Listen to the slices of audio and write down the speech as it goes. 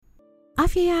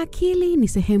Afya ya akili ni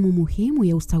sehemu muhimu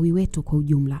ya ustawi wetu kwa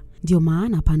ujumla. Ndio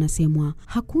maana panasemwa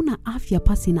hakuna afya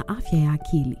pasi na afya ya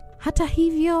akili. Hata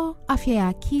hivyo, afya ya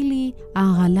akili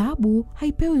aghalabu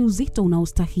haipewi uzito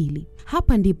unaostahili.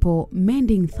 Hapa ndipo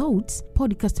Mending Thoughts,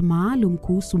 podcast maalum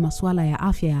kuhusu masuala ya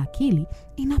afya ya akili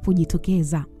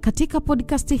inapojitokeza. Katika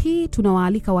podcast hii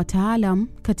tunawaalika wataalam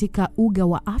katika uga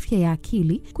wa afya ya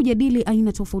akili kujadili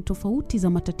aina tofauti za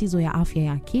matatizo ya afya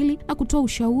ya akili na kutoa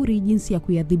ushauri jinsi ya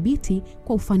kuyadhibiti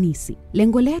kwa ufanisi.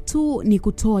 Lengo letu ni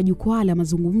kutoa jukwaa la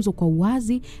mazungumzo kwa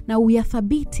uwazi na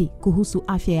uyathabiti kuhusu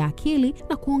afya ya akili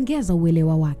na kuongeza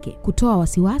uelewa wake, kutoa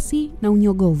wasiwasi na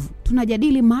unyogovu.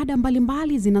 Tunajadili mada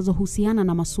mbalimbali zinazohusiana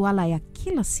na masuala ya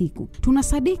kila siku.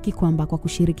 Tunasadiki kwamba kwa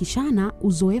kushirikishana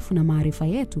uzoefu na maarifa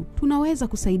yetu, tunaweza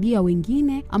kusaidia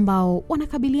wengine ambao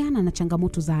wanakabiliana na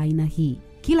changamoto za aina hii.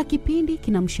 Kila kipindi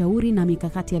kina mshauri na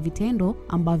mikakati ya vitendo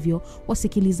ambavyo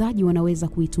wasikilizaji wanaweza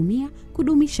kuitumia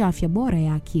kudumisha afya bora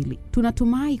ya akili.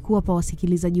 Tunatumai kuwapa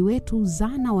wasikilizaji wetu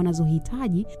zana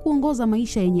wanazohitaji kuongoza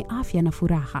maisha yenye afya na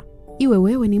furaha. Iwe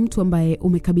wewe ni mtu ambaye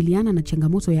umekabiliana na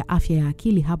changamoto ya afya ya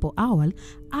akili hapo awali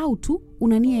au tu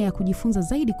una nia ya kujifunza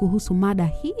zaidi kuhusu mada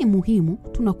hii muhimu,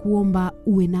 tunakuomba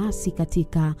uwe nasi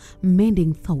katika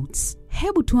Mending Thoughts.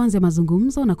 Hebu tuanze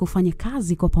mazungumzo na kufanya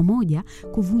kazi kwa pamoja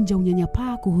kuvunja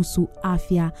unyanyapaa kuhusu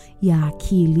afya ya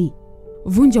akili.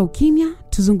 Vunja ukimya,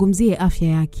 tuzungumzie afya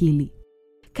ya akili.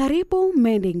 Karibu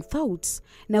Mending Thoughts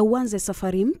na uanze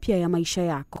safari mpya ya maisha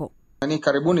yako.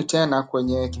 Karibuni tena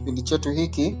kwenye kipindi chetu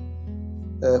hiki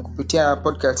kupitia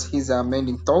podcast hizi za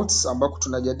Mending Thoughts, ambako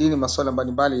tunajadili masuala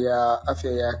mbalimbali ya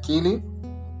afya ya akili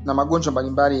na magonjwa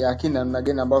mbalimbali ya akili na namna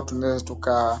gani ambayo tunaweza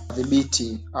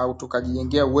tukadhibiti au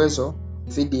tukajijengea uwezo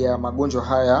dhidi ya magonjwa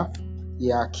haya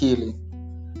ya akili.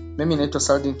 Mimi naitwa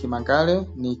Saldin Kimangale,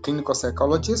 ni clinical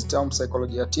psychologist au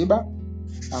msaikolojia tiba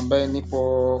ambaye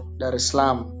nipo Dar es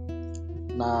Salaam,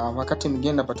 na wakati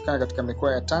mwingine napatikana katika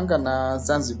mikoa ya Tanga na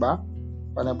Zanzibar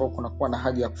pale ambapo kunakuwa na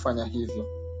haja ya kufanya hivyo.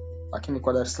 Lakini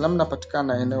kwa Dar es Salaam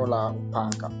napatikana eneo la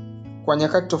Upanga. Kwa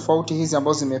nyakati tofauti hizi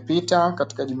ambazo zimepita,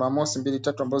 katika Jumamosi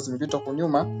 2-3 ambazo zimepita kwa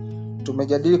nyuma,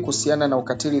 tumejadili kuhusiana na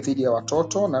ukatili dhidi ya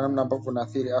watoto na namna ambavyo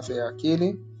unaathiri afya ya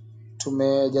akili.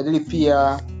 Tumejadili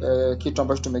pia kitu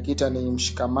ambacho tumekiita ni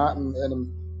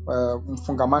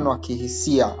mfungamano wa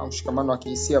kihisia au mshikamano wa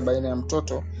kihisia baina ya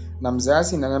mtoto na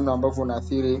mzazi na namna ambavyo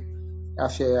unaathiri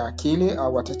afya ya akili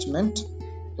au attachment.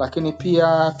 Lakini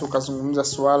pia tukazungumza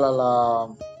suala la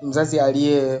mzazi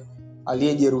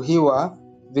aliyejeruhiwa,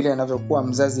 vile anavyokuwa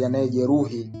mzazi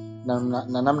anayejeruhi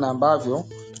na namna ambavyo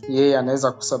yeye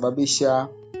anaweza kusababisha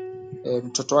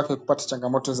mtoto wake kupata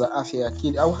changamoto za afya ya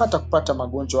akili au hata kupata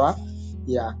magonjwa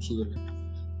ya akili.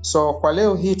 So kwa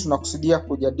leo hii tunakusudia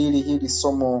kujadili hili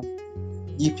somo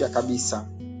jipya kabisa,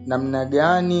 namna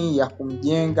gani ya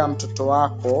kumjenga mtoto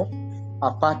wako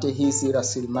apate hizi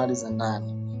rasilimali za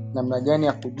ndani. Namna gani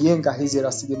ya kujenga hizi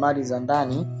rasilimali za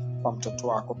ndani kwa mtoto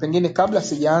wako. Pengine kabla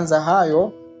sijaanza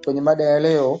hayo kwenye mada ya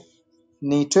leo,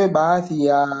 nitoe baadhi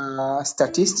ya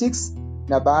statistics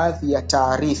na baadhi ya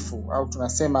taarifu au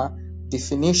tunasema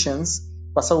definitions,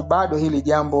 kwa sababu bado hili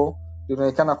jambo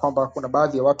linaonekana kwamba kuna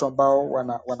baadhi ya watu ambao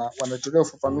wanatolea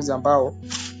ufafanuzi ambao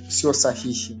sio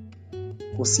sahihi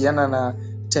kuhusiana na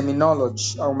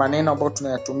terminology au maneno ambayo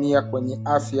tunayatumia kwenye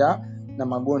afya na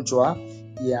magonjwa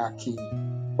ya akili.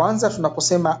 Kwanza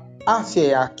tunaposema afya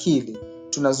ya akili,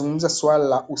 tunazungumza suala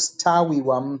la ustawi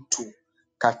wa mtu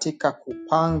katika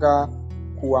kupanga,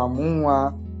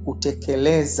 kuamua,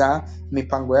 kutekeleza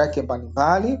mipango yake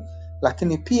mbalimbali,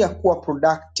 lakini pia kuwa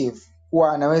productive,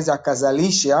 kuwa anaweza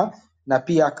akazalisha na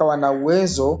pia akawa na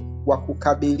uwezo wa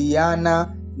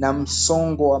kukabiliana na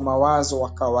msongo wa mawazo wa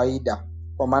kawaida.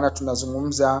 Kwa maana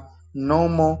tunazungumza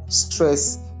normal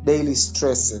stress, daily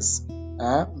stresses,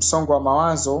 msongo wa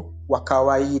mawazo wa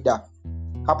kawaida.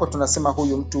 Hapo tunasema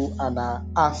huyu mtu ana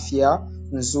afya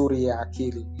nzuri ya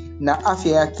akili. Na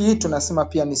afya ya akili tunasema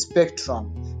pia ni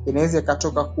spectrum. Inaweza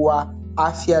ikatoka kuwa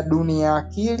afya duni ya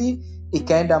akili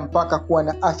ikaenda mpaka kuwa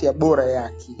na afya bora ya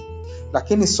akili.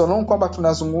 Lakini solon kwamba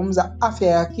tunazungumza afya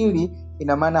ya akili,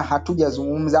 ina maana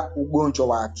hatujazungumza ugonjwa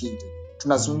wa akili.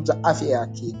 Tunazungumza afya ya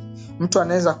akili. Mtu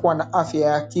anaweza kuwa na afya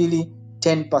ya akili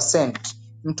 10%.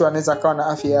 Mtu anaweza kuwa na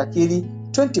afya ya akili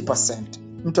 20%.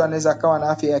 Mtu anaweza kuwa na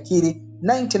afya ya akili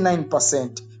 99%.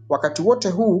 Wakati wote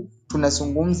huu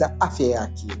tunazungumza afya ya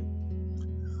akili.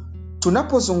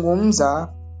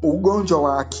 Tunapozungumza ugonjwa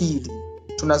wa akili,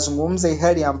 tunazungumza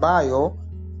hali ambayo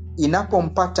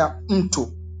inapompata mtu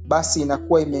basi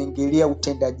inakuwa imeingilia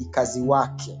utendaji kazi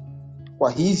wake.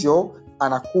 Kwa hivyo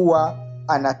anakuwa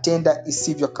anatenda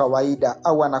isivyo kawaida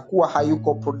au anakuwa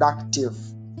hayuko productive.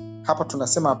 hapa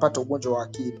tunasema apate ugonjwa wa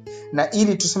akili. Na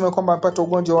ili tuseme kwamba apate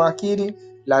ugonjwa wa akili,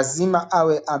 lazima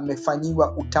awe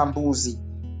amefanyiwa utambuzi,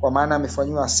 kwa maana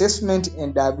amefanyiwa assessment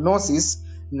and diagnosis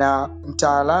na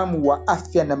mtaalamu wa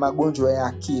afya na magonjwa ya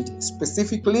akili.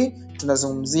 Specifically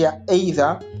tunazungumzia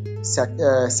either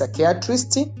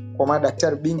psychiatrist, kwa maana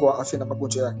daktari bingwa wa afya na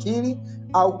magonjwa ya akili,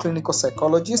 au clinical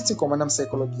psychologist, kwa maana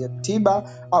msaikolojia tiba,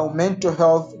 au mental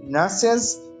health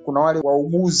nurses, kuna wale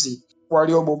wauguzi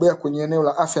waliobobea kwenye eneo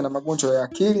la afya na magonjwa ya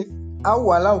akili, au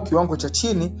walau kiwango cha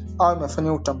chini au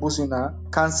amefanya utambuzi na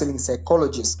counseling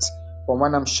psychologist, kwa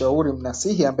maana mshauri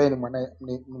mnasihi ambaye ni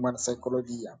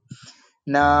mwanasaikolojia.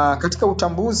 Na katika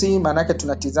utambuzi maana yake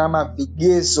tunatizama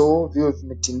vigezo vio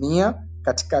vimetimia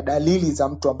katika dalili za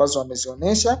mtu ambazo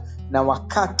amezionyesha na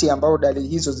wakati ambao dalili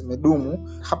hizo zimedumu.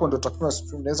 Hapo ndio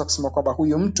tunaweza kusema kwamba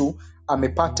huyu mtu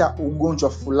amepata ugonjwa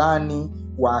fulani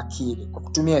wa akili kwa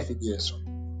kutumia vigezo.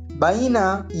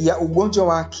 Baina ya ugonjwa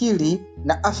wa akili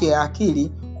na afya ya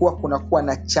akili huwa kunakuwa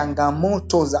na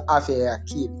changamoto za afya ya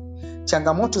akili.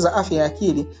 Changamoto za afya ya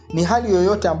akili ni hali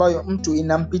yoyote ambayo mtu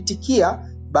inampitikia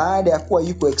baada ya kuwa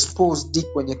yuko exposed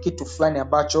kwenye kitu fulani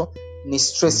ambacho ni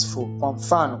stressful. Kwa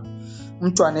mfano,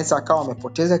 mtu anaweza akawa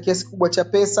amepoteza kiasi kubwa cha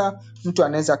pesa, mtu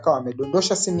anaweza akawa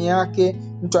amedondosha simu yake,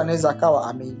 mtu anaweza akawa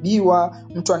ameibiwa,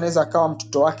 mtu anaweza akawa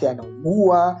mtoto wake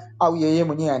anaugua au yeye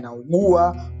mwenyewe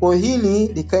anaugua. Kwa hili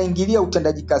likaingilia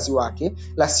utendaji kazi wake,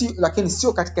 lakini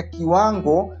sio katika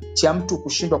kiwango cha mtu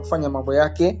kushindwa kufanya mambo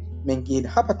yake mengine.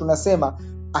 Hapa tunasema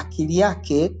akili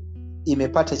yake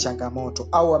imepata changamoto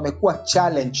au amekuwa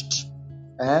challenged.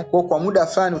 Kwa muda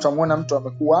fulani utamuona mtu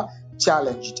amekuwa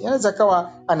challenged. Anaweza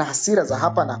kawa ana hasira za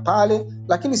hapa na pale,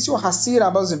 lakini sio hasira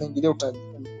ambazo zimeingilia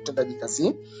utendaji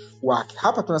kazi wake.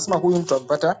 Hapa tunasema huyu mtu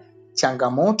amepata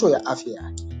changamoto ya afya ya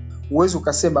akili. Huwezi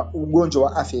ukasema ugonjwa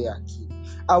wa afya ya akili,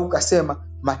 au ukasema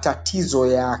matatizo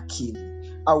ya akili,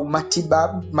 au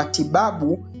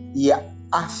matibabu ya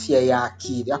afya ya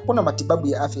akili. Hakuna matibabu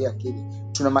ya afya ya akili.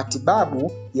 Tuna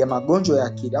matibabu ya magonjwa ya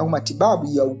akili au matibabu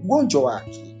ya ugonjwa wa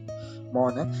akili.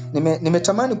 Umeona?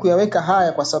 Nimetamani kuyaweka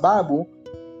haya kwa sababu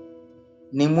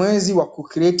ni mwezi wa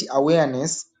kucreate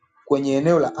awareness kwenye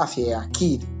eneo la afya ya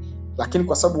akili. Lakini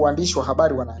kwa sababu waandishi wa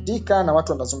habari wanaandika na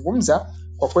watu wanazungumza,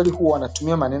 kwa kweli huwa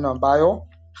wanatumia maneno ambayo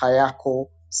hayako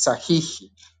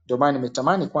sahihi. Ndio maana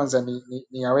nimetamani kwanza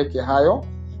niyaweke hayo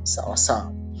sawa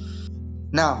sawa.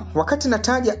 Na wakati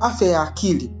nataja afya ya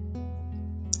akili,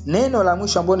 neno la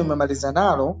mwisho ambalo nimemaliza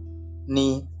nalo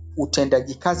ni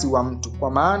utendaji kazi wa mtu.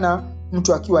 Kwa maana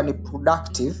mtu akiwa ni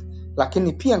productive,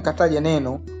 lakini pia nikataja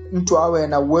neno mtu awe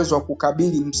na uwezo wa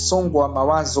kukabili msongo wa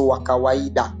mawazo wa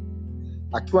kawaida.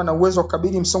 Akiwa na uwezo wa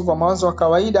kukabili msongo wa mawazo wa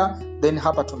kawaida, then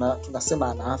hapa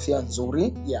tunasema ana afya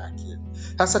nzuri ya akili.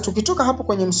 Sasa tukitoka hapo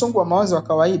kwenye msongo wa mawazo wa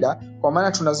kawaida, kwa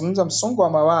maana tunazungumza msongo wa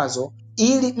mawazo,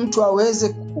 ili mtu aweze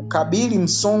kukabili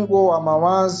msongo wa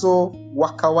mawazo wa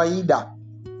kawaida,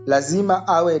 lazima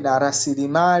awe na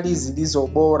rasilimali zilizo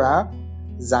bora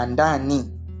za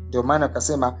ndani. Ndio maana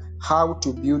akasema how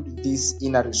to build these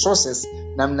inner resources,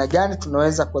 namna gani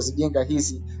tunaweza kuzijenga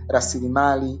hizi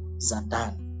rasilimali za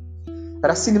ndani.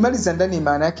 Rasilimali za ndani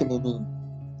maana yake ni nini?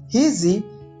 Hizi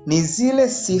ni zile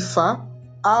sifa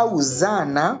au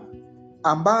zana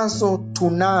ambazo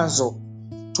tunazo,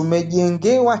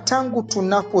 tumejengewa tangu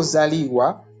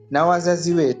tunapozaliwa na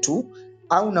wazazi wetu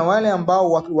au na wale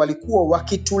ambao walikuwa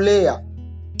wakitulea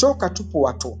toka tupo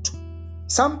watoto.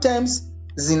 Sometimes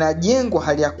zinajengwa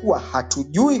hali ya kuwa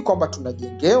hatujui kwamba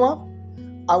tunajengewa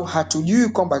au hatujui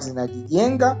kwamba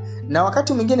zinajijenga, na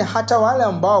wakati mwingine hata wale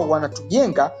ambao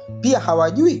wanatujenga pia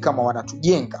hawajui kama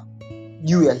wanatujenga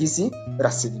juu ya hizi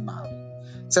rasilimali.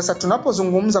 Sasa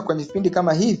tunapozungumza kwenye vipindi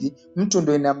kama hivi, mtu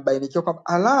ndio inambainikia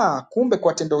kwamba kumbe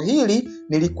kwa tendo hili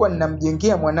nilikuwa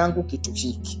ninamjengea mwanangu kitu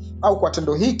hiki, au kwa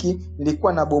tendo hiki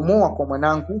nilikuwa nabomoa kwa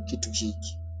mwanangu kitu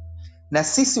hiki. Na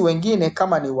sisi wengine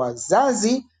kama ni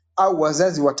wazazi au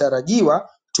wazazi watarajiwa,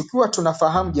 tukiwa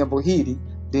tunafahamu jambo hili,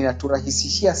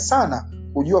 linaturahisishia sana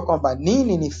kujua kwamba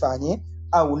nini nifanye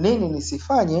au nini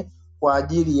nisifanye kwa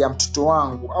ajili ya mtoto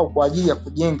wangu, au kwa ajili ya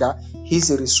kujenga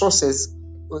hizi resources,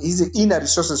 hizi inner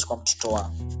resources kwa mtoto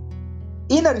wangu.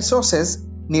 Inner resources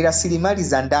ni rasilimali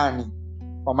za ndani,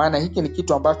 kwa maana hiki ni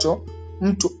kitu ambacho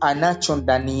mtu anacho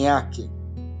ndani yake.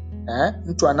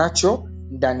 Mtu anacho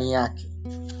ndani yake.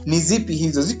 Ni zipi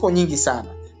hizo? Ziko nyingi sana,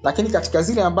 lakini katika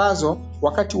zile ambazo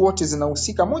wakati wote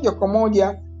zinahusika moja kwa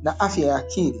moja na afya ya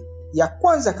akili, ya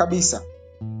kwanza kabisa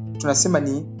tunasema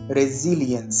ni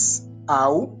resilience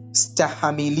au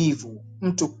stahamilivu.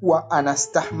 Mtu kuwa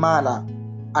anastahmala,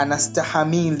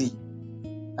 anastahamili.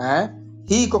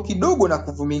 Hii iko kidogo na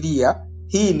kuvumilia,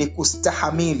 hii ni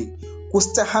kustahamili.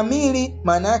 Kustahamili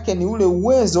maana yake ni ule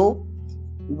uwezo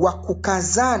wa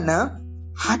kukazana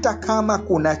hata kama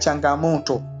kuna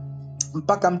changamoto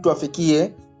mpaka mtu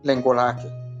afikie lengo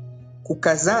lake.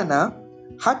 Kukazana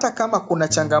hata kama kuna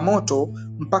changamoto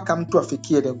mpaka mtu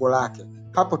afikie lengo lake.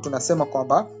 Hapo tunasema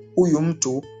kwamba huyu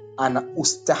mtu ana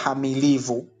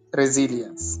ustahamilivu,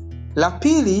 resilience. La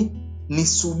pili ni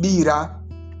subira.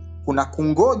 Kuna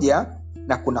kungoja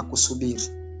na kuna kusubiri.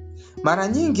 Mara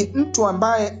nyingi mtu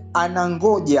ambaye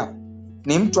anangoja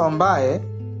ni mtu ambaye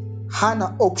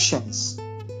hana options,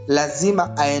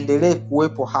 lazima aendelee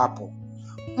kuwepo hapo.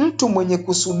 Mtu mwenye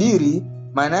kusubiri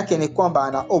maana yake ni kwamba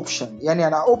ana option, yani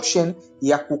ana option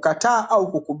ya kukataa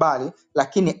au kukubali,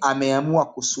 lakini ameamua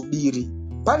kusubiri.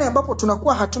 Pale ambapo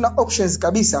tunakuwa hatuna options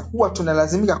kabisa, huwa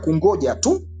tunalazimika kungoja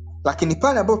tu, lakini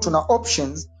pale ambapo tuna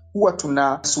options huwa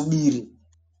tunasubiri.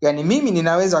 Yani mimi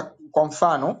ninaweza, kwa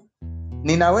mfano,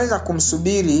 ninaweza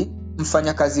kumsubiri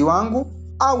mfanyakazi wangu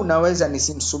au naweza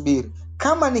nisimsubiri.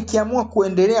 Kama nikiamua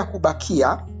kuendelea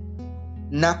kubakia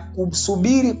na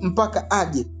kumsubiri mpaka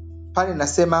aje, pale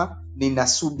nasema nina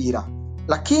subira.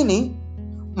 Lakini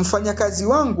mfanyakazi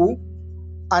wangu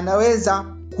anaweza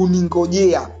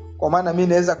kuningojea, kwa maana mimi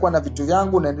naweza kuwa na vitu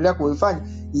vyangu naendelea kuvifanya,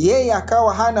 yeye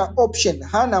akawa hana option,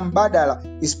 hana mbadala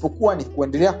isipokuwa ni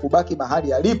kuendelea kubaki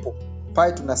mahali alipo,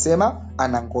 pale tunasema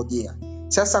anangojea.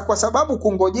 Sasa kwa sababu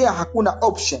kungojea hakuna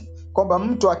option kwamba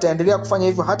mtu ataendelea kufanya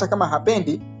hivyo hata kama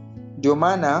hapendi, ndio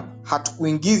maana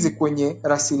hatukuingizi kwenye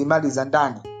rasilimali za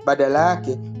ndani. Badala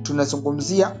yake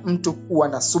tunazungumzia mtu kuwa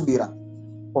na subira.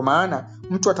 Kwa maana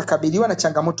mtu atakabiliwa na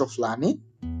changamoto fulani,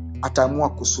 ataamua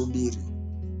kusubiri.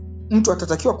 Mtu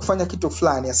atatakiwa kufanya kitu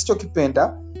fulani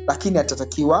asichokipenda, lakini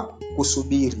atatakiwa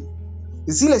kusubiri.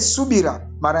 Zile subira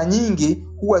mara nyingi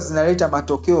huwa zinaleta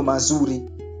matokeo mazuri.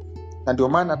 Na ndio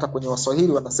maana hata kwenye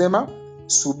Waswahili wanasema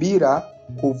subira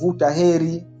kuvuta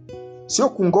heri, sio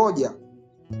kungoja.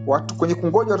 Watu kwenye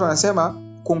kungoja watu wanasema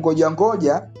kungoja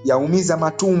ngoja yaumiza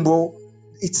matumbo,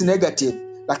 it's negative.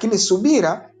 Lakini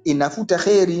subira inavuta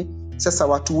heri. Sasa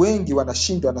watu wengi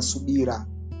wanashindwa na subira.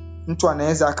 Mtu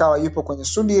anaweza akawa yupo kwenye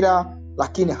subira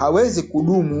lakini hawezi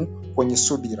kudumu kwenye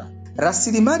subira.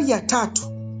 Rasilimali ya tatu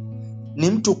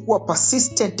ni mtu kuwa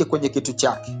persistent kwenye kitu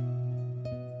chake.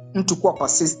 Mtu kuwa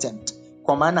persistent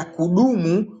kwa maana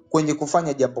kudumu kwenye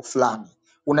kufanya jambo fulani.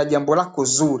 Una jambo lako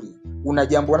zuri, una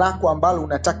jambo lako ambalo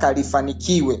unataka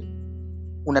lifanikiwe,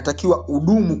 unatakiwa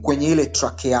udumu kwenye ile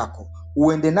track yako,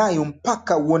 uende nayo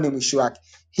mpaka uone mwisho wake.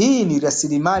 Hii ni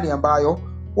rasilimali ambayo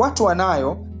watu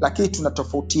wanayo, lakini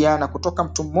tunatofautiana kutoka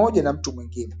mtu mmoja na mtu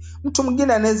mwingine. Mtu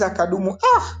mwingine anaweza akadumu,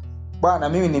 bwana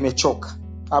mimi nimechoka.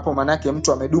 Hapo maana yake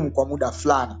mtu amedumu kwa muda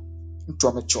fulani, mtu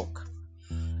amechoka.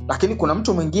 Lakini kuna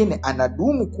mtu mwingine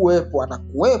anadumu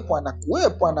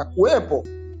anakuwepo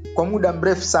kwa muda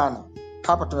mrefu sana.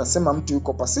 Hapa tunasema mtu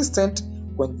yuko persistent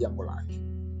kwenye jambo lake.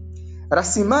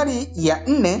 Rasilimali ya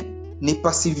 4 ni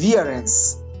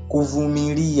perseverance,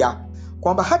 kuvumilia.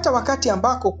 Kwamba hata wakati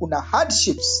ambako kuna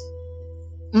hardships,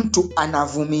 mtu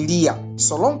anavumilia.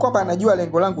 So long kwamba anajua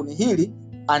lengo langu ni hili,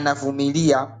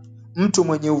 anavumilia. Mtu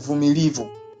mwenye uvumilivu.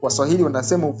 Waswahili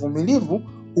wanasema uvumilivu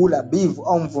hula mbivu,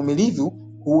 au mvumilivu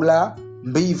hula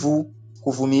mbivu.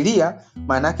 Kuvumilia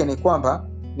maana yake ni kwamba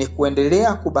ni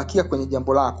kuendelea kubakia kwenye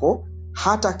jambo lako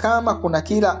hata kama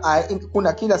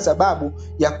kuna kila sababu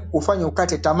ya kufanya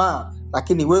ukate tamaa,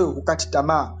 lakini wewe hukati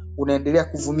tamaa, unaendelea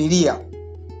kuvumilia.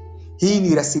 Hii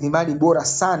ni rasilimali bora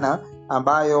sana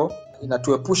ambayo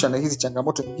inatuepusha na hizi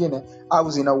changamoto nyingine,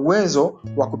 au zina uwezo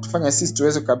wa kutufanya sisi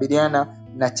tuweze kukabiliana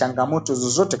na changamoto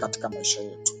zozote katika maisha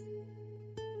yetu.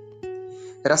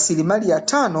 Rasilimali ya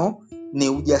 5 ni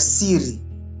ujasiri,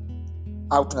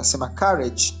 au tunasema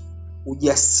courage,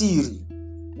 ujasiri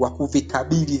wa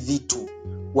kuvikabili vitu,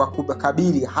 wa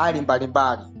kukabili hali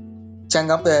mbalimbali.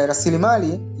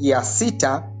 Rasilimali ya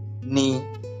 6 ni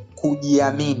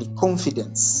kujiamini,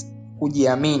 confidence,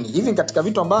 kujiamini. Hivi katika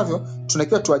vitu ambavyo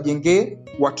tunakiwa tuwajengee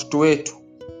watoto wetu,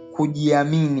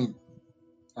 kujiamini.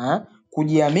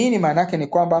 Kujiamini maana yake ni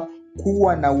kwamba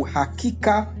kuwa na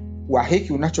uhakika wa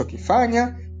hiki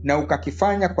unachokifanya, na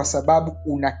ukakifanya kwa sababu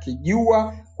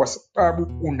unakijua, kwa sababu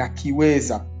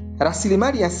unakiweza.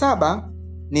 Rasilimali ya 7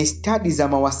 ni stadi za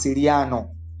mawasiliano,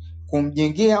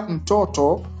 kumjengea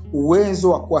mtoto uwezo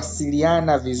wa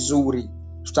kuwasiliana vizuri.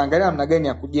 Tutaangalia namna gani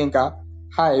ya kujenga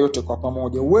haya yote kwa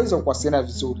pamoja. Uwezo wa kuwasiliana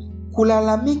vizuri.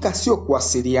 Kulalamika sio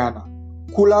kuwasiliana,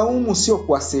 kulaumu sio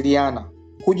kuwasiliana,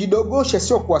 kujidogosha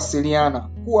sio kuwasiliana,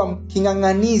 kuwa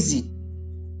king'ang'anizi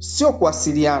sio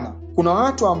kuwasiliana. Kuna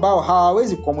watu ambao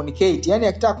hawawezi communicate, yani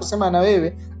akitaka kusema na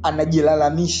wewe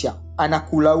anajilalamisha,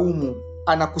 anakulaumu,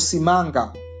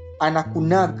 anakusimanga,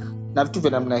 anakunag na vitu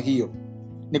vya namna hiyo.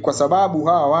 Ni kwa sababu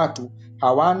hawa watu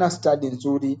hawana stadi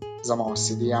nzuri za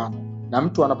mawasiliano. Na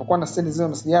mtu anapokuwa na stadi nzuri za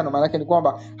mawasiliano, maana yake ni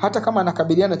kwamba hata kama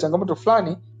anakabiliana na changamoto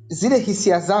fulani, zile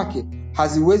hisia zake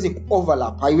haziwezi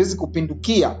kuoverlap, haiwezi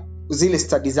kupindukia zile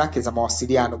stadi zake za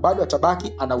mawasiliano. Bado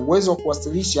atabaki ana uwezo wa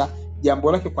kuwasilisha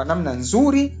jambo lake kwa namna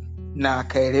nzuri na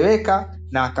akaeleweka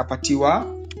na akapatiwa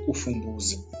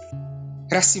ufumbuzi.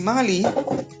 Rasilimali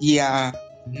ya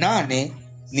 8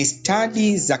 ni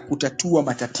stadi za kutatua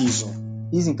matatizo.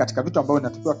 Hizi ni katika vitu ambavyo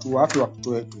inatakiwa tuwape watoto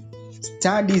wetu.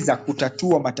 Stadi za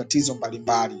kutatua matatizo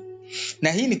mbalimbali.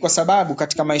 Na hii ni kwa sababu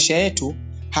katika maisha yetu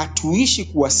hatuishi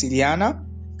kuwasiliana,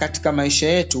 katika maisha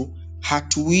yetu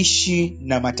hatuishi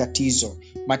na matatizo.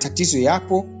 Matatizo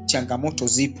yapo, changamoto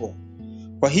zipo.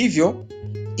 Kwa hivyo,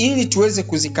 ili tuweze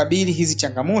kuzikabili hizi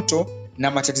changamoto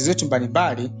na matatizo yetu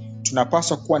mbalimbali,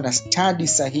 tunapaswa kuwa na stadi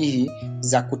sahihi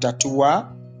za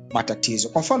kutatua matatizo.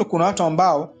 Kwa mfano, kuna watu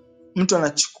ambao mtu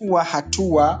anachukua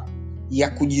hatua ya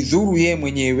kujidhuru yeye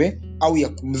mwenyewe au ya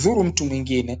kumdhuru mtu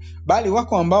mwingine, bali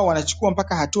wako ambao wanachukua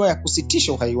mpaka hatua ya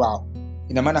kusitisha uhai wao.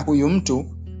 Ina maana huyu mtu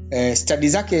stadi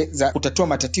zake za kutatua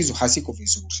matatizo haziko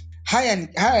vizuri.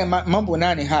 Haya mambo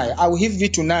 8 haya au hivi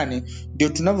vitu 8 ndio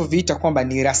tunavyoviita kwamba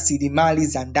ni rasilimali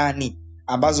za ndani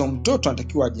ambazo mtoto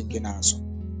anatakiwa ajenge nazo.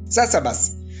 Sasa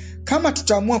basi, kama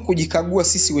tutaamua kujikagua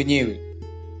sisi wenyewe,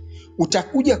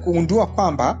 utakuja kugundua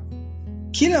kwamba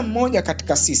kila mmoja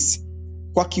katika sisi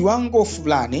kwa kiwango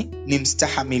fulani ni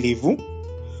mstahamilivu,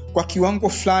 kwa kiwango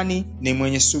fulani ni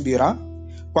mwenye subira,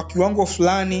 kwa kiwango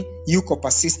fulani yuko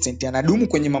persistent, anadumu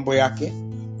kwenye mambo yake,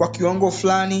 kwa kiwango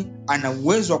fulani ana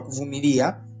uwezo wa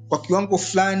kuvumilia, kwa kiwango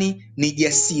fulani ni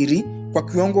jasiri, kwa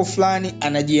kiwango fulani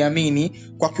anajiamini,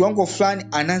 kwa kiwango fulani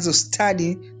anazo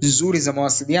stadi nzuri za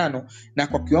mawasiliano, na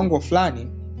kwa kiwango fulani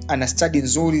ana stadi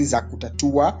nzuri za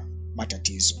kutatua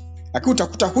matatizo. Lakini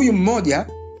utakuta huyu mmoja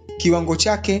kiwango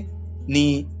chake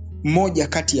ni 1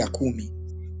 kati ya 10,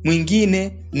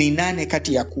 mwingine ni 8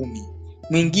 kati ya 10,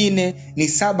 mwingine ni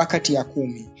 7 kati ya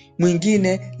 10,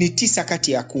 mwingine ni 9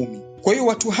 kati ya 10. Kwa hiyo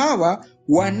watu hawa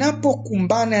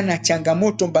wanapokumbana na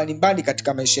changamoto mbalimbali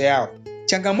katika maisha yao,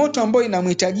 changamoto ambayo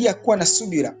inamhitajia kuwa na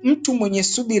subira, mtu mwenye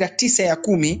subira 9 ya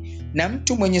 10 na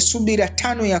mtu mwenye subira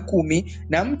 5 ya 10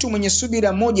 na mtu mwenye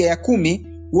subira 1 ya 10,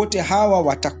 wote hawa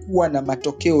watakuwa na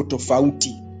matokeo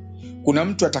tofauti. Kuna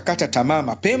mtu atakata tamaa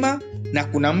mapema na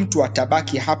kuna mtu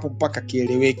atabaki hapo mpaka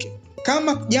kieleweke.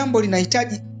 Kama jambo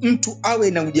linahitaji mtu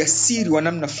awe na ujasiri wa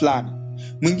namna fulani,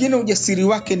 mwingine ujasiri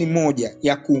wake ni 1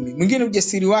 ya 10, mwingine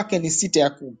ujasiri wake ni 6 ya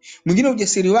 10, mwingine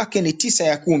ujasiri wake ni 9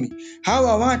 ya 10.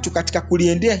 Hawa watu katika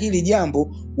kuliendea hili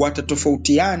jambo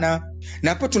watatofautiana. Na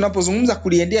hapo tunapozungumza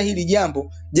kuliendea hili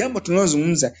jambo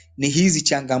tunalozungumza ni hizi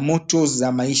changamoto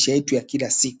za maisha yetu ya kila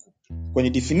siku. Kwenye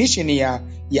definition ya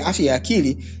afya ya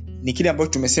akili ni kile ambacho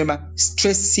tumesema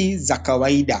stressi za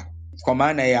kawaida, kwa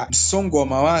maana ya msongo wa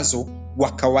mawazo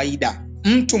wa kawaida.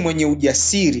 Mtu mwenye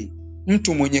ujasiri,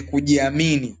 mtu mwenye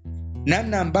kujiamini,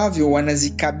 namna ambavyo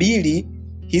wanazikabili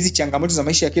hizi changamoto za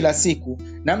maisha ya kila siku,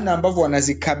 namna ambavyo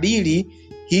wanazikabili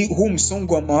huu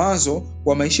msongo wa mawazo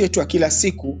wa maisha yetu ya kila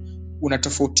siku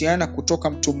unatofautiana kutoka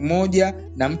mtu mmoja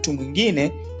na mtu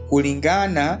mwingine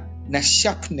kulingana na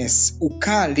sharpness,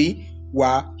 ukali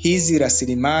wa hizi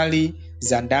rasilimali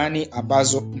za ndani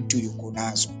ambazo mtu yuko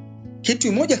nazo.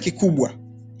 Kitu moja kikubwa,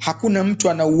 hakuna mtu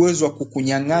ana uwezo wa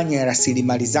kukunyang'anya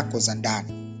rasilimali zako za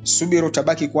ndani. Subira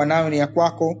utabaki kuwa nayo ni ya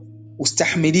kwako,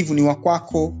 ustahimilivu ni wa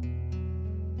kwako.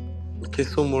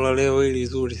 Kisomo la leo hili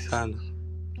zuri sana,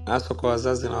 hasa kwa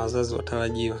wazazi na wazazi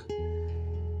watarajiwa.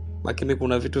 Lakini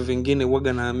kuna vitu vingine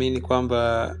huaga naamini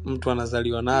kwamba mtu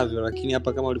anazaliwa navyo, lakini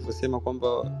hapa kama ulivyosema kwamba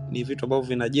ni vitu ambavyo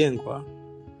vinajengwa.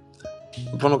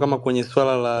 Mfano kama kwenye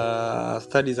swala la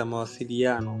stadi za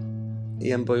mawasiliano,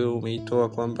 hii ambayo umeitoa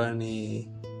kwamba ni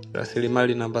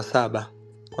rasilimali namba 7,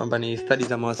 kwamba ni stadi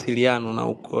za mawasiliano, na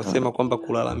ukosema kwamba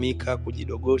kulalamika,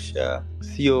 kujidogosha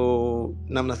sio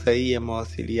namna sahihi ya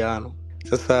mawasiliano.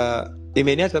 Sasa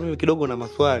imeniacha mimi kidogo na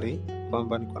maswali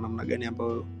kwamba ni kwa namna gani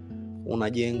ambayo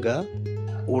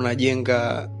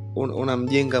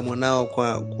unamjenga mwanao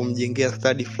kwa kumjengea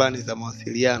stadi fulani za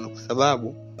mawasiliano, kwa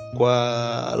sababu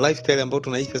kwa lifestyle ambayo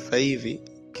tunaishi sasa hivi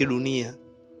kidunia,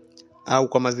 au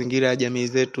kwa mazingira ya jamii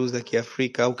zetu za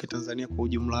Kiafrika au Kitanzania kwa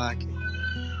ujumla wake,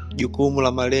 jukumu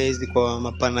la malezi kwa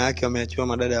mapana yake wameachiwa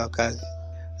madada wa kazi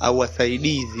au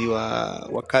wasaidizi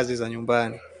wa kazi za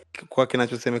nyumbani, kwa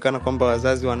kinachosemekana kwamba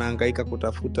wazazi wanahangaika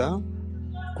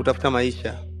kutafuta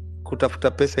maisha,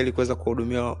 kutafuta pesa ili kuweza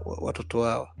kuhudumia watoto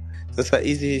wao. Sasa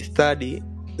hizi stadi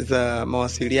za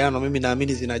mawasiliano mimi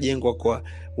naamini zinajengwa kwa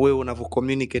wewe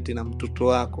unavyo-communicate na mtoto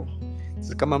wako.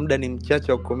 Kama muda ni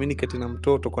mchache wa communicate na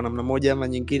mtoto kwa namna moja ama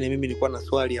nyingine, mimi nilikuwa na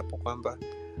swali hapo kwamba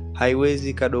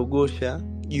haiwezi kadogosha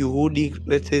juhudi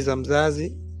let's say za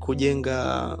mzazi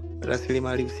kujenga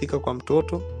rasilimali husika kwa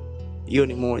mtoto. Hiyo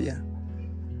ni moja.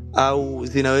 Au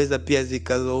zinaweza pia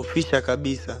zikadhoofisha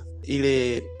kabisa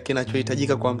ile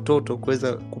kinachohitajika kwa mtoto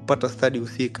kuweza kupata stadi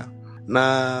husika.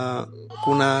 Na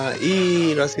kuna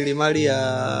hii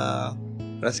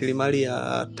rasilimali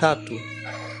ya tatu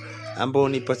ambayo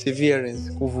ni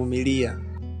perseverance, kuvumilia.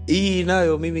 Hii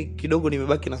nayo mimi kidogo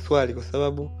nimebaki na swali, kwa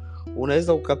sababu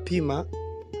unaweza ukapima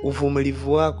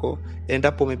uvumilivu wako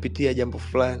endapo umepitia jambo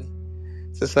fulani.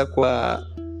 Sasa kwa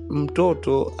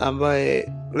mtoto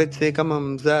ambaye let's say kama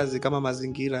mzazi, kama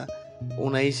mazingira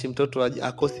unaishi, mtoto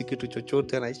akosi kitu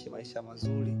chochote, anaishi maisha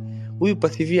mazuri, huyu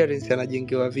perseverance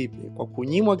anajengewa vipi? Kwa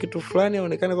kunyimwa kitu fulani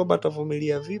aonekane kwamba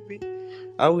atavumilia vipi?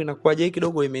 Au inakuwaje?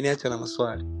 Kidogo imeniacha na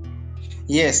maswali.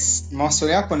 Yes,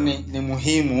 maswali yako ni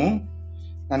muhimu,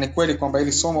 na ni kweli kwamba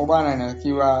hili somo bwana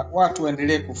inatakiwa watu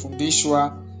waendelee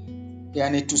kufundishwa.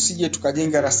 Yani tusije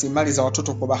tukajenga rasilimali za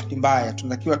watoto kwa bahati mbaya.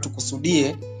 Tunatakiwa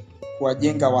tukusudie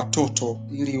kuwajenga watoto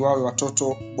ili wawe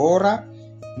watoto bora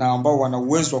na ambao wana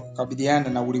uwezo wa kukabiliana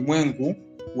na ulimwengu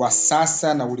wa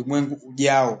sasa na ulimwengu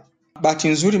ujao. Bahati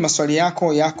nzuri maswali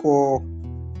yako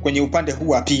kwenye upande huu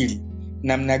wa pili,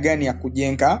 namna gani ya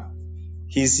kujenga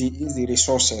hizi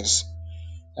resources.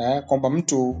 Kwamba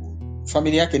mtu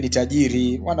familia yake ni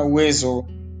tajiri, wana uwezo,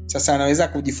 sasa anaweza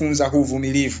kujifunza huu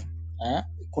uvumilivu.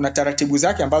 Kuna taratibu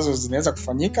zake ambazo zinaweza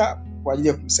kufanyika kwa ajili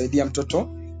ya kumsaidia mtoto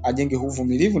ajenge huu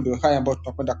uvumilivu. Ndio haya ambayo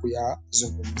tutakwenda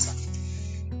kuyazungumza.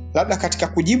 Labda katika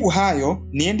kujibu hayo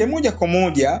niende moja kwa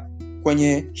moja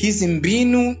kwenye hizi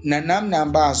mbinu na namna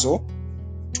ambazo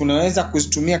tunaweza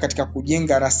kuzitumia katika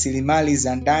kujenga rasilimali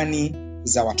za ndani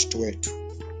za watoto wetu.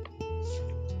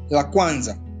 La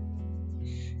kwanza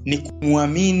ni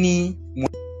kumwamini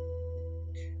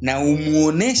na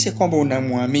umuoneshe kwamba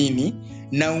unamwamini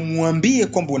na umwambie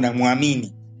kwamba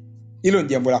unamwamini. Hilo ni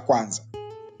jambo la kwanza.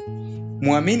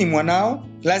 Muamini mwanao,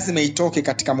 lazima itoke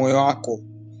katika moyo wako.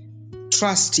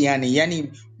 Trust,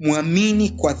 yani muamini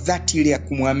kwa dhati ile ya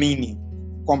kumwamini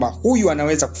kwamba huyu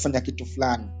anaweza kufanya kitu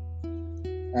fulani.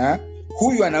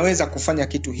 Huyu anaweza kufanya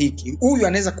kitu hiki. Huyu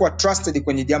anaweza kuwa trusted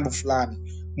kwenye jambo fulani.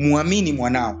 Muamini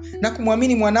mwanao. Na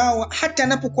kumwamini mwanao hata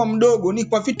anapokuwa mdogo ni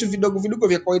kwa vitu vidogo vidogo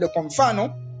vya kawaida. Kwa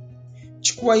mfano,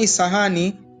 chukua hii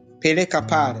sahani, peleka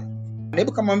pale.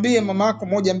 Hebu kamwambie mama yako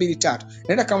 1 2 3.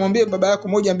 Nenda kamwambie baba yako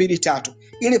 1 2 3.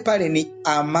 Ile pale ni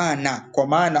amana, kwa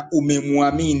maana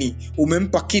umemwamini.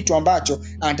 Umempa kitu ambacho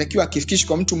anatakiwa akifikishe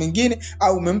kwa mtu mwingine,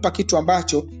 au umempa kitu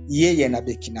ambacho yeye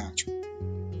anabaki nacho.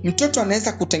 Mtoto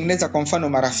anaweza kutengeneza kwa mfano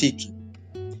marafiki.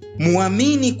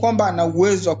 Muamini kwamba ana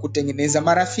uwezo wa kutengeneza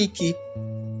marafiki.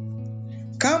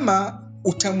 Kama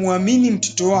utamwamini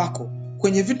mtoto wako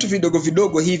kwenye vitu vidogo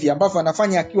vidogo hivi ambavyo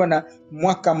anafanya akiwa na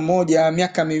mwaka 1,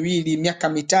 miaka 2, miaka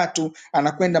 3,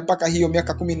 anakwenda mpaka hiyo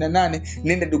miaka 18,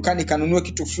 nenda dukani kanunue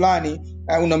kitu fulani,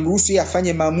 unamruhusu yeye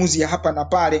afanye maamuzi ya hapa na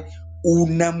pale,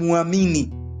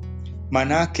 unamwamini.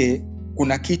 Manake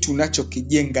kuna kitu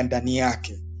unachokijenga ndani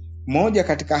yake. Moja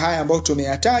katika haya ambayo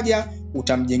tumeyataja,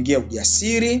 utamjengea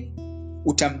ujasiri,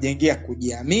 utamjengea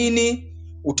kujiamini,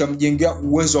 utamjengea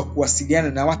uwezo wa kuwasiliana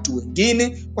na watu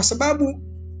wengine, kwa sababu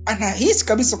anahisi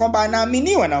kabisa kwamba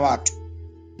anaaminiwa na watu.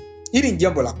 Hili ni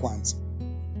jambo la kwanza.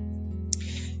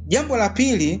 Jambo la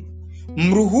pili,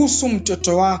 mruhusu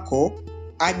mtoto wako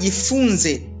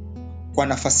ajifunze kwa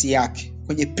nafasi yake,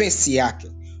 kwenye pesi yake.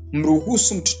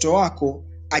 Mruhusu mtoto wako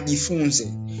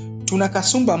ajifunze. Tuna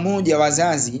kasumba moja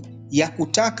wazazi ya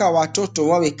kutaka watoto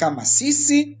wawe kama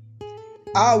sisi,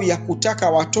 au ya kutaka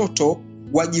watoto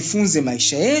wajifunze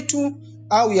maisha yetu,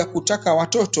 au ya kutaka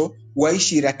watoto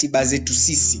waishi ratiba zetu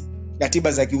sisi,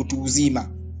 ratiba za kiutu uzima.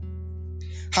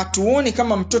 Hatuoni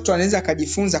kama mtoto anaweza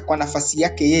akajifunza kwa nafasi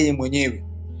yake yeye mwenyewe.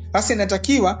 Sasa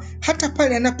inatakiwa hata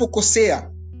pale anapokosea,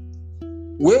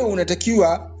 wewe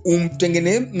unatakiwa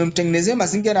umtengenezee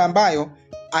mazingira ambayo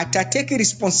atatake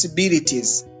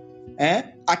responsibilities,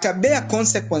 atabea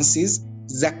consequences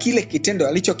za kile kitendo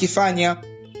alichokifanya.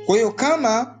 Kwa hiyo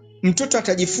kama mtoto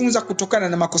atajifunza kutokana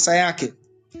na makosa yake,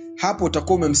 hapo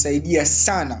utakuwa umemsaidia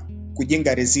sana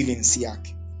kujenga resilience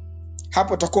yake.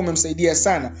 Hapo utakuwa umemsaidia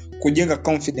sana kujenga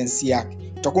confidence yake.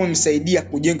 Utakuwa umemsaidia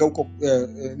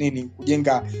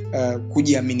kujenga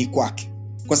kujiamini kwake.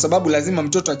 Kwa sababu lazima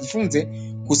mtoto ajifunze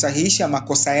kusahihisha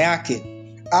makosa yake,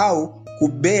 au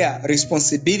kubea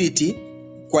responsibility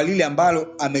kwa lile ambalo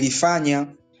amelifanya.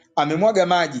 Amemwaga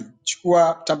maji,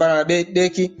 chukua tambara la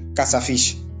deki,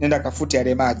 kasafisha. Nenda kafute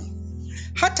yale maji.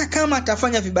 Hata kama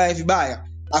atafanya vibaya,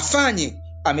 afanye,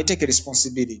 ametake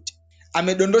responsibility.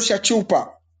 Amedondosha chupa,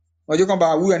 unajua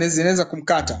kwamba huyu anaweza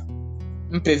kumkata,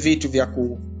 mpe vitu vya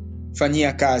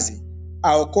kufanyia kazi.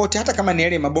 aokote, hata kama ni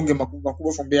yale mabonge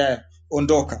makubwa fumbia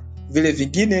ondoka, vile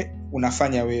vingine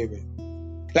unafanya wewe.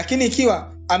 Lakini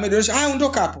ikiwa amedondosha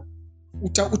ondoka hapo,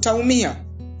 utaumia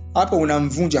hapo,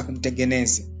 unamvunja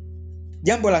kumtengeneza.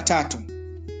 Jambo la 3,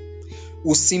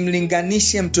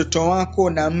 usimlinganishe mtoto wako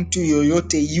na mtu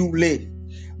yoyote yule,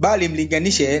 bali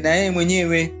mlinganishe na yeye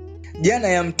mwenyewe. Jana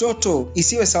ya mtoto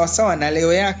isiwe sawasawa na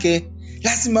leo yake.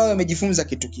 Lazima awe amejifunza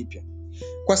kitu kipya,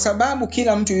 kwa sababu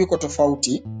kila mtu yuko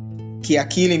tofauti.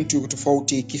 Kiakili mtu yuko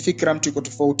tofauti, kifikra mtu yuko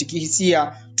tofauti,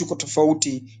 kihisia tuko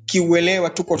tofauti, kiuelewa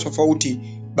tuko tofauti.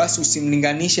 Basi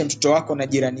usimlinganishe mtoto wako na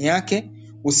jirani yake,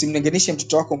 usimlinganishe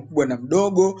mtoto wako mkubwa na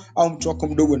mdogo, au mtoto wako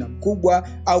mdogo na mkubwa,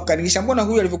 au kanisha mbona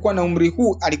huyu alivyokuwa na umri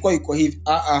huu alikuwa yuko hivi.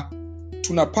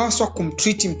 Tunapaswa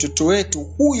kumtreat mtoto wetu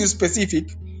huyu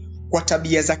specific kwa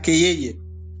tabia zake yeye,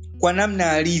 kwa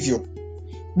namna alivyo,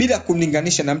 bila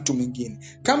kumlinganisha na mtu mwingine.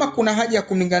 Kama kuna haja ya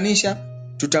kumlinganisha,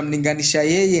 tutamlinganisha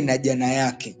yeye na jana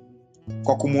yake,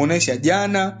 kwa kumuonesha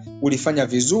jana ulifanya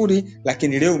vizuri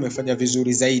lakini leo umefanya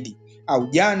vizuri zaidi, au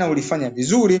jana ulifanya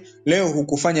vizuri leo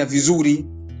hukufanya vizuri.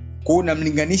 Kwa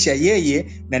unamlinganisha yeye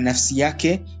na nafsi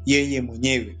yake yeye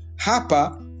mwenyewe.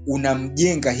 Hapa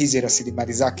unamjenga hizi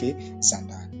rasilimali zake za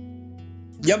ndani.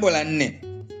 Jambo la 4,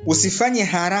 usifanye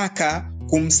haraka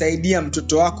kumsaidia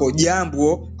mtoto wako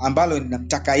jambo ambalo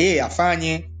ninamtaka yeye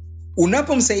afanye.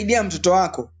 Unapomsaidia mtoto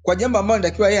wako kwa jambo ambalo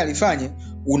inatakiwa yeye alifanye,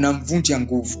 unamvunja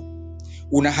nguvu,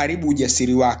 unaharibu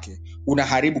ujasiri wake,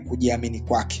 unaharibu kujiamini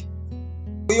kwake.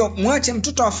 Kwa hiyo mwache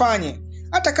mtoto afanye,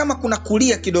 hata kama kuna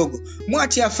kulia kidogo,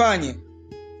 mwache afanye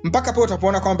mpaka pale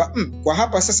utapoona kwamba kwa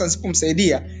hapa sasa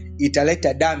nisipomsaidia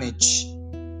italeta damage.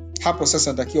 Hapo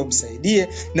sasa natakiwa umsaidie,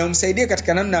 na umsaidie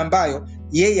katika namna ambayo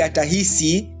yeye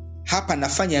atahisi hapa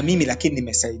nafanya mimi lakini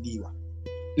nimesaidiwa.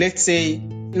 Let's say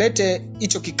lete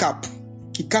hicho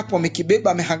kikapu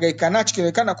amekibeba, amehangaika nacho,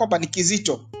 kinaonekana kwamba ni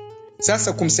kizito.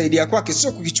 Sasa kumsaidia kwake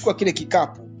sio kukichukua kile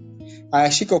kikapu,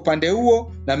 ayashika upande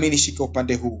huo na mimi nishike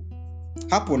upande huu.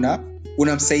 Hapo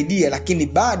unamsaidia, lakini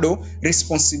bado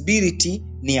responsibility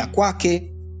ni ya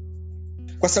kwake,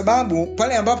 kwa sababu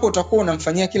pale ambapo utakuwa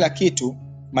unamfanyia kila kitu,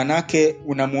 manake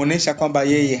unamuonesha kwamba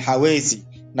yeye hawezi,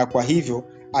 na kwa hivyo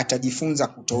atajifunza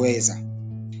kutoweza.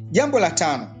 Jambo la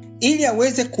 5, ili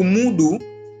aweze kumudu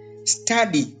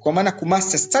study, kwa maana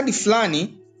kumaster study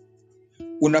fulani,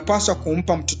 unapaswa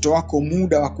kumpa mtoto wako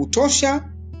muda wa kutosha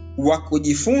wa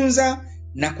kujifunza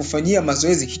na kufanyia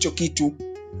mazoezi hicho kitu.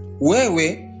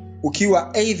 Wewe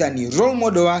ukiwa either ni role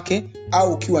model wake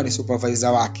au ukiwa ni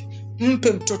supervisor wake,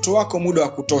 mpe mtoto wako muda wa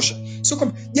kutosha. Sio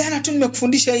kama jana tu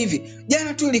nimekufundisha hivi,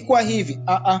 jana tu ilikuwa hivi.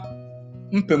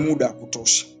 Mpe muda wa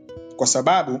kutosha, kwa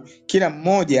sababu kila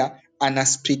mmoja ana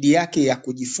speed yake ya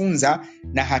kujifunza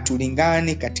na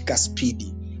hatulingani katika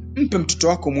speed. Mpe mtoto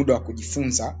wako muda wa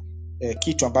kujifunza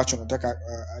kitu ambacho unataka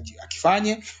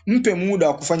akifanye. Mpe muda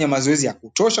wa kufanya mazoezi ya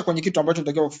kutosha kwenye kitu ambacho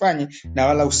unatakiwa kufanye, na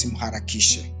wala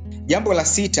usimharakishe. Jambo la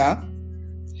 6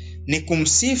 ni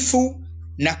kumsifu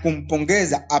na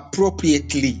kumpongeza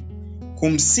appropriately.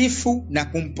 Kumsifu na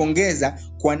kumpongeza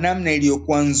kwa namna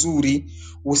iliyokuwa nzuri.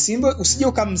 Usije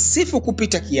ukamsifu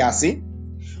kupita kiasi,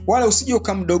 wala usije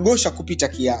ukamdogosha kupita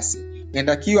kiasi.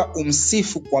 Inatakiwa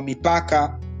umsifu kwa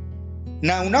mipaka.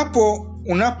 Na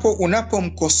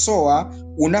unapomkosoa,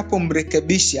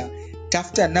 unapomrekebisha,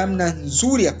 tafuta namna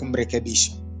nzuri ya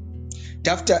kumrekebisha.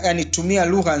 Tumia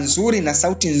lugha nzuri na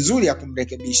sauti nzuri ya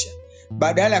kumrekebisha,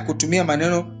 badala ya kutumia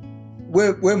maneno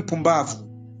we mpumbavu,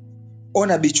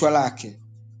 ona bichwa lake,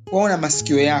 ona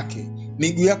masikio yake,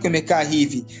 miguu yako imekaa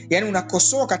hivi. Yani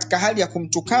unakosoa katika hali ya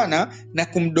kumtukana na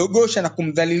kumdogosha na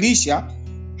kumdhalilisha,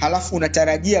 halafu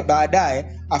unatarajia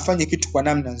baadaye afanye kitu kwa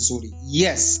namna nzuri.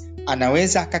 Yes,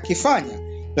 anaweza akakifanya,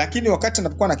 lakini wakati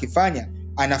anapokuwa anakifanya,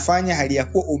 anafanya hali ya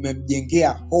kuwa umemjengea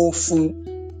hofu.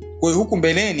 Kwa hiyo huku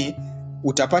mbeleni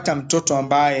utapata mtoto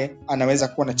ambaye anaweza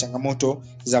kuwa na changamoto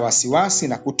za wasiwasi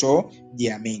na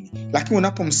kutojiamini. Lakini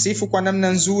unapomsifu kwa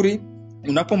namna nzuri,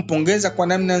 unapompongeza kwa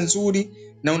namna nzuri,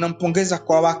 na unampongeza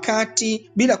kwa wakati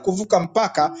bila kuvuka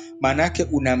mpaka, maana yake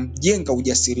unamjenga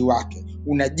ujasiri wake,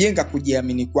 unajenga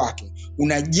kujiamini kwake,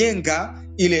 unajenga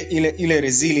ile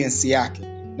resilience yake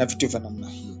na vitu vya namna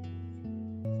hiyo.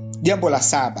 Jambo la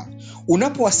 7,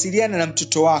 unapowasiliana na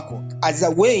mtoto wako as a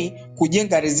way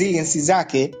kujenga resilience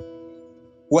zake,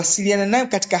 wasiliana naye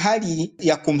katika hali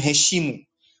ya kumheshimu.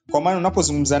 Kwa maana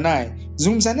unapozungumza naye,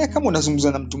 zungumza naye kama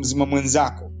unazungumza na mtu mzima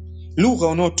mwenzako. Lugha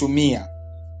unayotumia,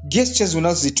 gestures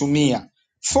unazozitumia,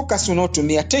 focus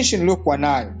unayotumia, attention uliyokuwa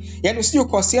nayo. Yani usije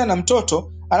ukawasiliana na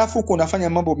mtoto alafu uko unafanya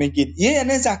mambo mengine. Yeye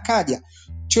anaweza akaja,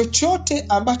 chochote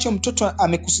ambacho mtoto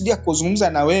amekusudia kuzungumza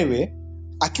na wewe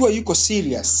akiwa yuko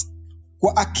serious,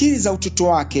 kwa akili za utoto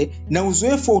wake na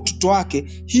uzoefu wa utoto wake,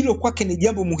 hilo kwake ni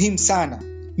jambo muhimu sana.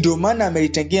 Ndio maana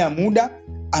amelitengea muda,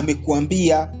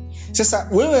 amekuambia. Sasa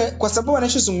wewe, kwa sababu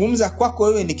anachozungumza kwako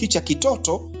wewe ni kicha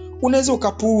kitoto, unaweza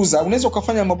ukapuuza, unaweza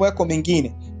ukafanya mambo yako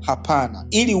mengine. Hapana,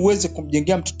 ili uweze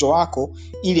kumjengea mtoto wako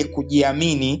ile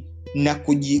kujiamini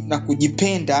na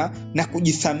kujipenda na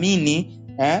kujithamini,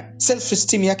 self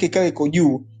esteem yake ikawa iko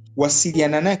juu,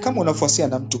 wasiliana naye kama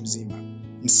unavyowasiliana na mtu mzima.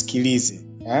 Msikilize.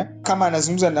 Kama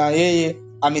anazungumza na yeye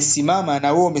amesimama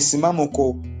na wewe umesimama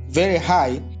uko very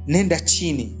high, nenda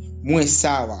chini, muwe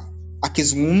sawa.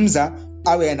 Akizungumza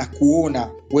awe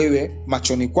anakuona wewe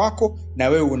machoni kwako na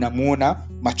wewe unamuona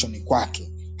machoni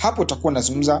kwake. Hapo utakuwa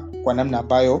unazungumza kwa namna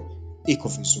ambayo iko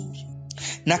vizuri.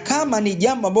 Na kama ni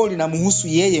jambo ambalo linamhusu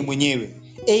yeye mwenyewe,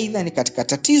 aidha ni katika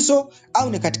tatizo au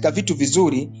ni katika vitu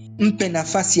vizuri, mpe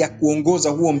nafasi ya kuongoza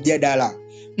huo mjadala.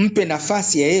 Mpe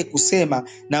nafasi ya yeye kusema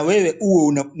na wewe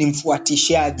uwe ni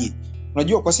mfuatishaji.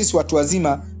 Unajua kwa sisi watu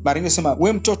wazima mara nyingi sema,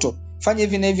 wewe mtoto fanya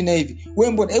hivi na hivi na hivi,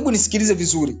 wewe mbona, hebu nisikilize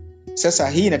vizuri. Sasa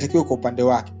hii inatakiwa kwa upande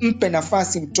wake. Mpe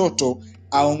nafasi mtoto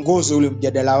aongoze ule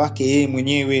mjadala wake yeye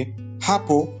mwenyewe.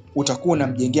 Hapo utakuwa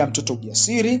unamjengea mtoto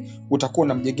ujasiri, utakuwa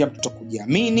unamjengea mtoto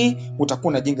kujiamini,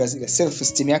 utakuwa unajenga zile self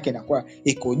esteem yake inakuwa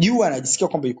iko juu, anajisikia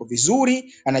kwamba yuko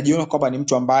vizuri, anajiona kwamba ni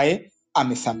mtu ambaye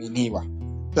amethaminiwa.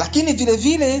 Lakini vile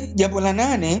vile jambo la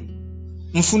 8,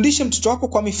 mfundishe mtoto wako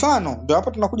kwa mifano. Ndio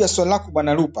hapa tunakuja swali lako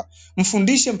Bwana Lupa.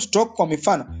 Mfundishe mtoto wako kwa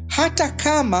mifano. Hata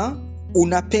kama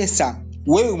una pesa,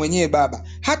 wewe mwenyewe baba,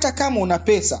 hata kama una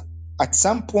pesa, at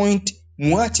some point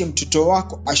muache mtoto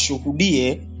wako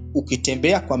ashuhudie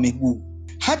ukitembea kwa miguu.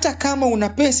 Hata kama una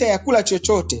pesa ya kula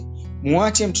chochote,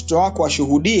 muache mtoto wako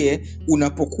ashuhudie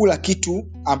unapokula kitu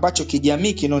ambacho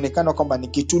kijamii kinaonekana kwamba ni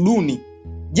kitu duni.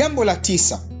 Jambo la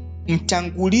 9,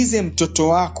 mtangulize mtoto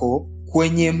wako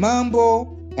kwenye mambo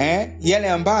yale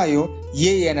ambayo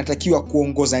yeye anatakiwa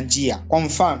kuongoza njia. Kwa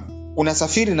mfano,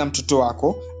 unasafiri na mtoto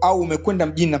wako au umekwenda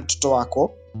mjini na mtoto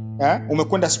wako,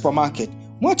 umekwenda supermarket,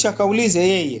 mwache akaulize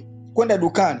yeye. Kwenda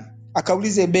dukani,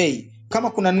 akaulize bei. Kama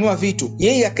kuna nunua vitu,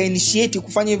 yeye akainitiate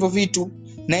kufanya hivyo vitu,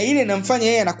 na ile inamfanya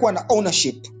yeye anakuwa na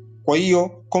ownership. Kwa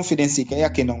hiyo confidence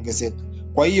yake inaongezeka.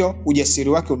 Kwa hiyo ujasiri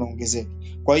wake unaongezeka.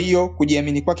 Kwa hiyo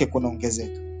kujiamini kwake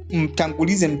kunaongezeka.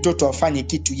 Mtangulize mtoto afanye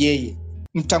kitu yeye.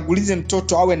 Mtangulize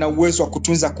mtoto awe na uwezo wa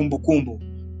kutunza kumbukumbu.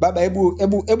 Baba,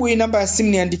 hebu hii namba ya simu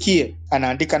niandikie.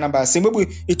 Anaandika namba ya simu.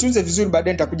 Hebu itunze vizuri,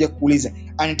 baadaye nitakuja kukuuliza.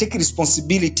 Anatake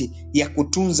responsibility ya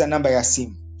kutunza namba ya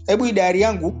simu. Hebu hii diary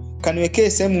yangu kaniwekee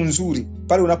sehemu nzuri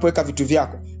pale unapoweka vitu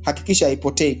vyako. Hakikisha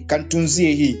haipotei.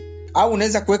 Kanitunzie hii. Au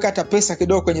unaweza kuweka hata pesa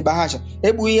kidogo kwenye bahasha.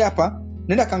 Hebu hii hapa,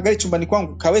 nenda kaangalie chumbani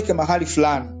kwangu, kaweke mahali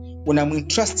fulani.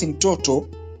 Unamintrust mtoto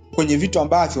kwenye vitu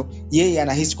ambavyo yeye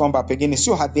anahisi kwamba pengine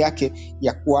sio hadhi yake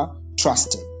ya kuwa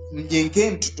trusted.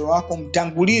 Mjengee mtoto wako,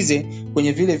 mtangulize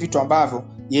kwenye vile vitu ambavyo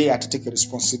yeye atatake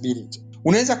responsibility.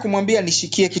 Unaweza kumwambia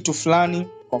nishikie kitu fulani,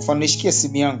 kwa mfano nishikie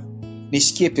simu yangu,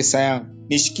 nishikie pesa yangu,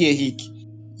 nishikie hiki.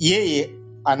 Yeye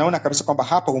anaona kabisa kwamba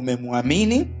hapa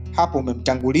umemwamini, hapa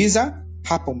umemtanguliza,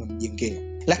 hapa umemjengea.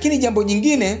 Lakini jambo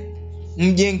jingine,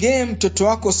 mjengee mtoto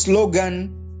wako slogan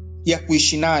ya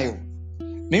kuishi nayo.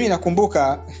 Mimi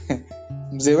nakumbuka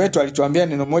mzee wetu alituambia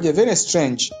neno moja very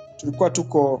strange. Tulikuwa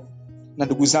tuko na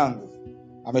ndugu zangu,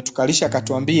 ametukalisha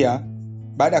akatuambia,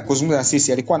 baada ya kuzungumza na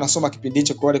sisi, alikuwa anasoma kipindi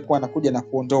hicho, kwa alikuwa anakuja na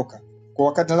kuondoka. Kwa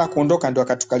wakati anataka kuondoka ndio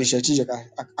akatukalisha chiche,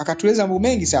 akatueleza mambo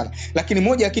mengi sana. Lakini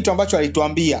moja ya kitu ambacho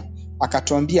alituambia,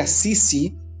 akatuambia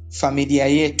sisi familia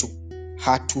yetu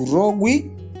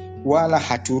haturogwi wala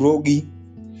haturogi.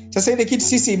 Sasa ile kitu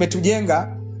sisi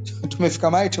imetujenga,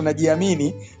 tumefika mahali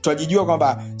tunajiamini, tunajijua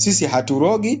kwamba sisi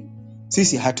haturogi,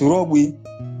 sisi haturogwi.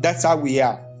 That's how we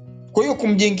are. Kwa hiyo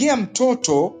kumjengea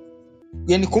mtoto,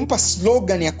 yani kumpa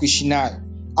slogan ya kuishi nayo,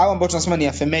 au ambayo tunasema ni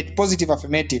affirmative, positive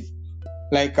affirmative,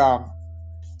 like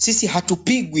sisi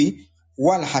hatupigwi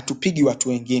wala hatupigi watu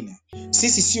wengine.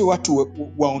 Sisi sio watu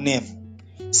waonevu.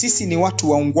 Sisi ni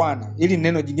watu waungwana. Hili ni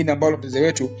neno jingine ambalo mzee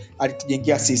wetu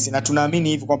alitujengea sisi, na tunaamini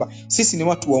hivi kwamba sisi ni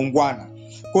watu waungwana.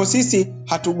 Kwa sisi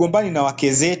hatugombani na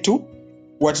wake zetu,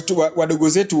 watoto wadogo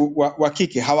zetu wa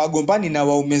kike hawagombani na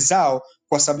waume zao,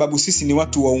 kwa sababu sisi ni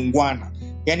watu waungwana.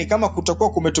 Yani kama kutakuwa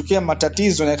kumetokea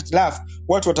matatizo na ikhtilafu,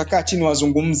 watu watakaa chini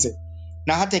wazungumze.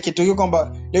 Na hata ikitokea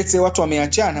kwamba let's say watu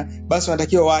wameachana, basi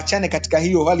wanatakiwa waachane katika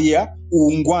hiyo hali ya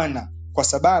uungwana, kwa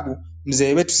sababu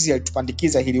mzee wetu sisi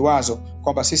alitupandikiza hili wazo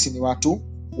kwamba sisi ni watu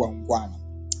waungwana.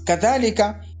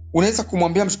 Kadhalika unaweza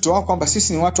kumwambia mtoto wako kwamba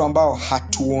sisi ni watu ambao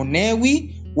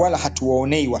hatuonewi wala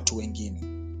hatuwaonei watu wengine.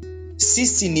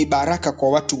 Sisi ni baraka kwa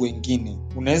watu wengine.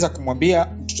 Unaweza kumwambia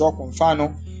mtoto wako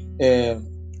mfano,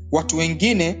 watu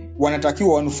wengine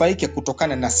wanatakiwa wanufaike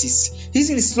kutokana na sisi.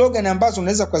 Hizi ni slogan ambazo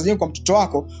unaweza kuzijenga kwa mtoto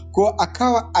wako kwa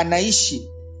akawa anaishi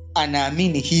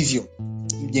anaamini hivyo.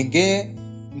 Mjengee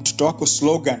mtoto wako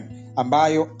slogan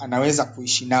ambayo anaweza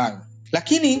kuishi nayo.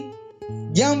 Lakini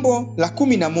jambo la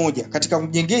 11 katika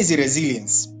kumjengea hizi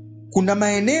resilience, kuna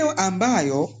maeneo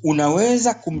ambayo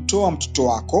unaweza kumtoa mtoto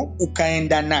wako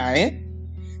ukaenda naye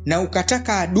na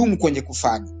ukataka adumu kwenye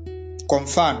kufanya. Kwa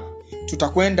mfano,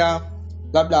 tutakwenda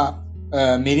labda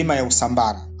milima ya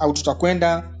Usambara au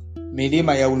tutakwenda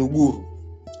milima ya Uluguru.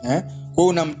 Kwa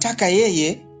unamtaka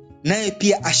yeye naye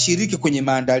pia ashiriki kwenye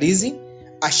maandalizi,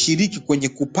 ashiriki kwenye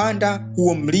kupanda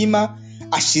huo mlima,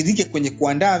 ashiriki kwenye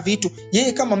kuandaa vitu.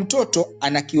 Yeye kama mtoto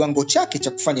ana kiwango chake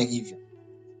cha kufanya hivyo.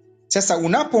 Sasa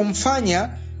unapomfanya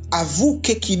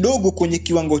avuke kidogo kwenye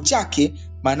kiwango chake,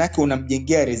 maana yake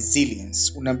unamjengea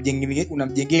resilience,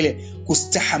 unamjengea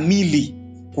kustahamili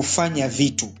kufanya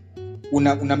vitu,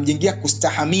 unamjengea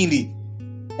kustahamili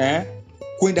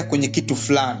kwenda kwenye kitu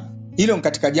fulani. Hilo ni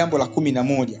katika jambo la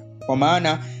 11. Kwa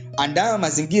maana andaa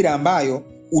mazingira ambayo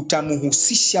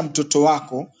utamhusisha mtoto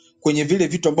wako kwenye vile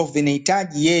vitu ambavyo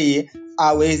vinahitaji yeye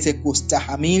aweze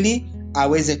kustahamili,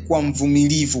 aweze kuwa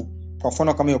mvumilivu. Kwa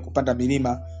mfano kama kupanda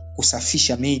milima,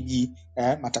 kusafisha miji,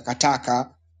 matakataka.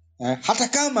 Hata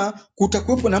kama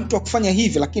kutakuwepo na mtu wa kufanya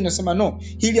hivi, lakini unasema no,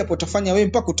 hili hapo utafanya wewe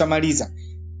mpaka utamaliza.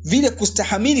 Vile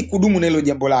kustahamili kudumu na hilo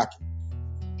jambo lake.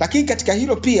 Lakini katika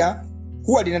hilo pia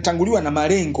huwa linatanguliwa na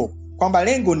malengo. Kwamba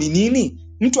lengo ni nini?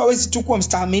 Mtu hawezi tu kuwa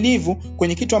mstahamilivu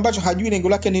kwenye kitu ambacho hajui lengo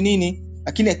lake ni nini,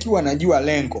 lakini akiwa anajua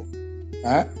lengo,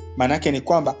 maana yake ni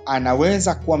kwamba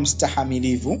anaweza kuwa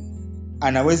mstahamilivu,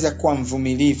 anaweza kuwa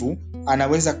mvumilivu,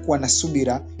 anaweza kuwa na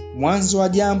subira mwanzo wa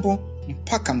jambo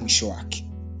mpaka mwisho wake.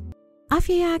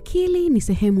 Afya ya akili ni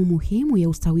sehemu muhimu ya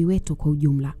ustawi wetu kwa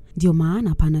ujumla. Ndio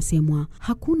maana panasemwa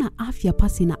hakuna afya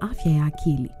pasi na afya ya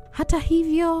akili. Hata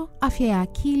hivyo, afya ya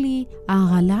akili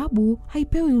aghalabu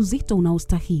haipewi uzito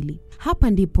unaostahili. Hapa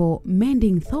ndipo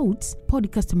Mending Thoughts,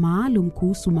 podcast maalum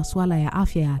kuhusu masuala ya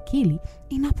afya ya akili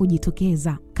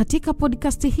inapojitokeza. Katika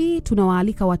podcast hii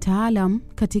tunawaalika wataalam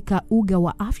katika uga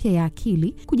wa afya ya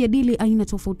akili kujadili aina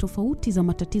tofauti za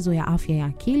matatizo ya afya ya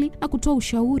akili na kutoa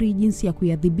ushauri jinsi ya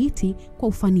kuyadhibiti kwa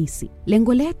ufanisi.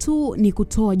 Lengo letu ni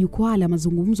kutoa jukwaa la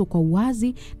mazungumzo kwa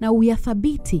uwazi na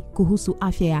uyathabiti kuhusu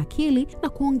afya ya akili na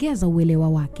kuongeza uelewa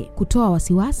wake, kutoa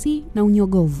wasiwasi na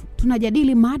unyogovu.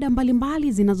 Tunajadili mada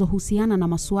mbalimbali zinazohusiana na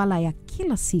masuala ya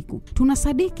kila siku.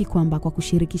 Tunasadiki kwamba kwa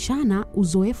kushirikishana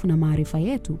uzoefu na maarifa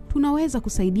yetu, tunaweza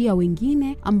kusaidia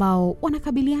wengine ambao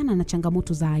wanakabiliana na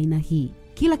changamoto za aina hii.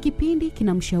 Kila kipindi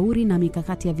kina mshauri na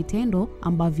mikakati ya vitendo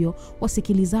ambavyo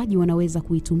wasikilizaji wanaweza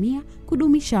kuitumia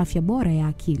kudumisha afya bora ya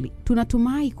akili.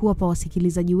 Tunatumai kuwapa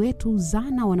wasikilizaji wetu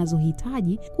zana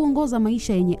wanazohitaji kuongoza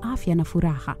maisha yenye afya na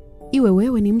furaha. Iwe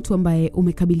wewe ni mtu ambaye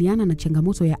umekabiliana na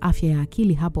changamoto ya afya ya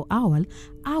akili hapo awali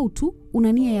au tu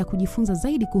una nia ya kujifunza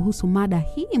zaidi kuhusu mada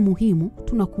hii muhimu,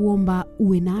 tunakuomba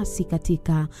uwe nasi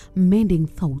katika Mending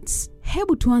Thoughts.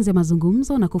 Hebu tuanze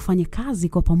mazungumzo na kufanya kazi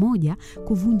kwa pamoja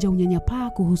kuvunja unyanyapaa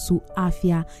kuhusu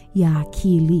afya ya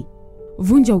akili.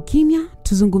 Vunja ukimya,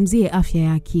 tuzungumzie afya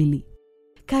ya akili.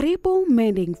 Karibu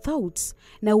Mending Thoughts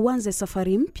na uanze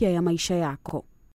safari mpya ya maisha yako.